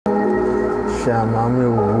chamar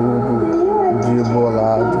meu vulgo de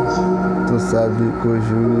bolado. Tu sabe que o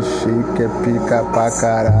Júlio Shake é pica pra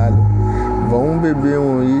caralho. Vamos beber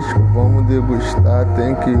um uísque, vamos degustar.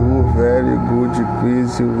 Tem que o very good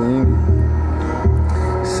quiz wing.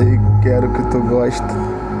 Sei que quero que tu gosta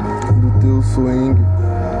do teu swing.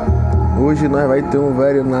 Hoje nós vai ter um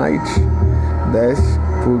very night. Desce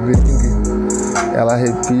pro gringue, ela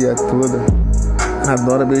arrepia toda.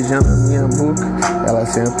 Adora beijar na minha boca. Ela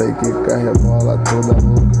senta e quica, rebola toda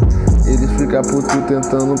louca. Eles ficam puto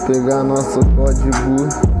tentando pegar nosso código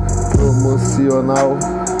promocional.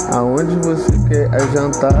 Aonde você quer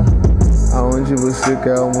jantar? Aonde você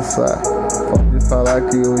quer almoçar? Pode falar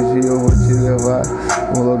que hoje eu vou te levar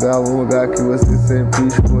um lugar que você sempre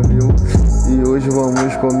escolheu. E hoje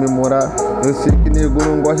vamos comemorar. Eu sei que nego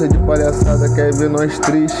não gosta de palhaçada, quer ver nós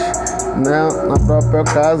tristes, né? Na própria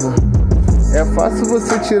casa. É fácil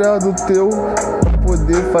você tirar do teu pra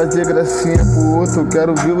poder fazer gracinha pro outro. Eu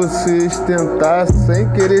quero ver vocês tentar sem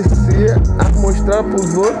querer mostrar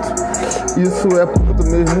pros outros. Isso é puto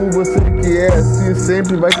mesmo, você que é assim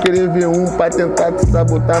sempre vai querer ver um pra tentar te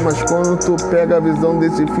sabotar. Mas quando tu pega a visão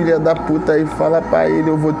desse filho da puta e fala pra ele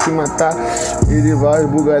eu vou te matar, ele vai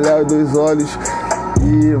esbugalhar os dois olhos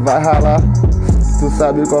e vai ralar. Tu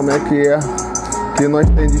sabe como é que nós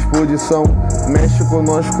tem disposição. Mexe com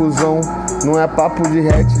nós, cuzão. Não é papo de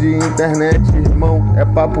rete de internet, irmão. É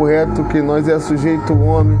papo reto que nós é sujeito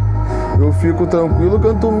homem. Eu fico tranquilo,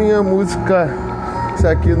 canto minha música. Isso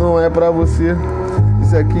aqui não é pra você.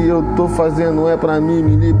 Isso aqui eu tô fazendo é pra mim,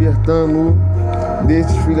 me libertando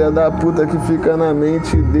desses filha da puta que fica na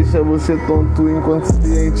mente. Deixa você tonto,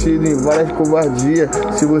 inconsciente em várias covardias.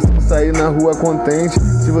 Se você sair na rua contente,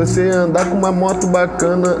 se você andar com uma moto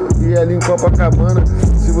bacana e ali em Copacabana,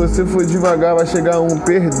 se você for devagar vai chegar um,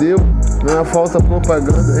 perdeu. Não é falsa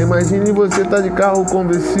propaganda. Imagine você tá de carro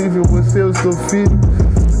conversível, você e o seu filho,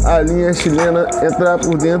 a linha chilena entrar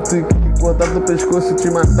por dentro e cortar teu pescoço e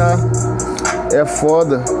te matar. É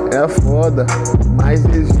foda, mas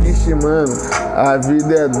existe, mano. A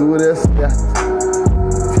vida é dura, é certa.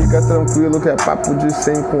 Fica tranquilo que é papo de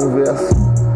sem conversa.